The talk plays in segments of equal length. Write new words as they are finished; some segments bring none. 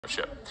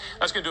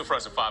That's going to do it for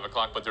us at 5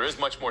 o'clock, but there is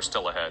much more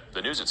still ahead.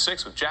 The news at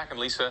 6 with Jack and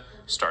Lisa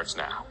starts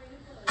now.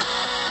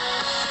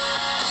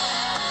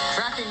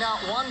 Tracking not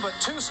one but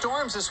two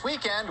storms this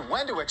weekend.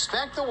 When to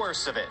expect the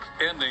worst of it.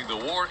 Ending the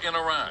war in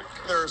Iraq.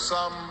 There are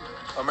some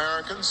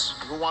Americans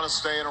who want to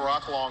stay in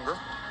Iraq longer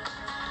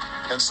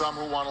and some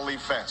who want to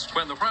leave fast.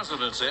 When the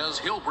president says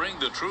he'll bring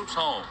the troops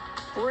home.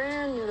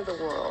 Brand new to the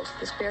world.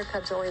 This bear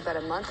cub's only about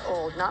a month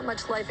old. Not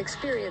much life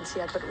experience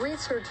yet, but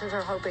researchers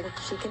are hoping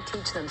she can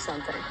teach them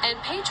something. And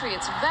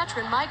Patriots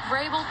veteran Mike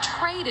Vrabel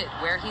traded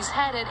where he's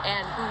headed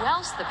and who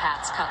else the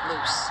Pats cut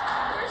loose.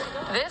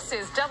 This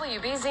is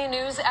WBZ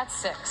News at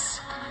 6.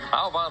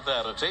 How about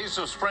that? A taste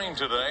of spring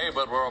today,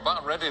 but we're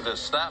about ready to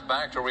snap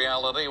back to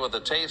reality with a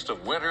taste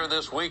of winter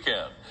this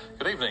weekend.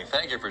 Good evening.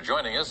 Thank you for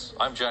joining us.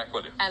 I'm Jack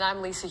Williams. And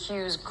I'm Lisa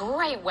Hughes.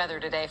 Great weather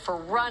today for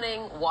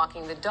running,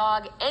 walking the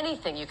dog,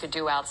 anything you could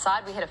do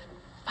outside. We hit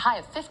a high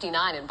of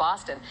 59 in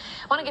Boston.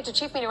 I want to get to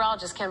Chief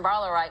Meteorologist Ken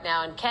Barlow right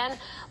now. And Ken,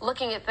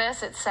 looking at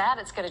this, it's sad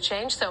it's going to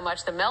change so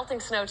much. The melting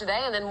snow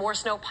today and then more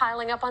snow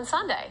piling up on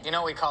Sunday. You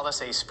know, we call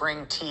this a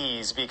spring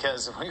tease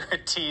because we were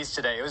teased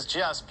today. It was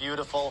just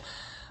beautiful.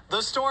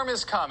 The storm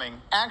is coming.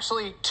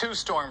 Actually, two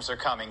storms are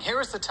coming.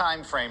 Here is the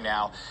time frame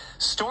now.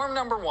 Storm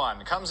number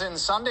 1 comes in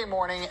Sunday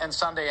morning and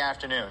Sunday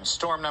afternoon.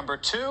 Storm number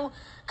 2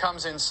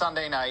 comes in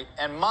Sunday night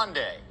and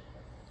Monday.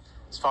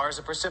 As far as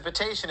the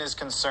precipitation is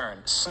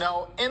concerned,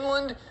 snow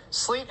inland,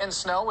 sleet and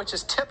snow, which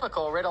is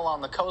typical right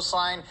along the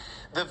coastline.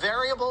 The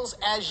variables,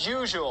 as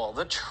usual,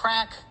 the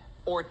track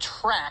or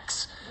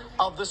tracks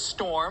of the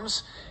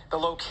storms. The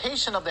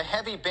location of the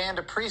heavy band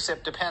of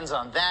precip depends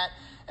on that.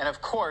 And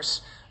of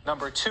course,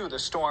 number 2, the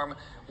storm,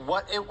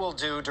 what it will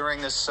do during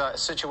this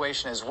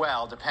situation as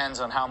well depends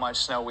on how much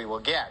snow we will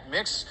get.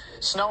 Mixed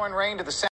snow and rain to the south.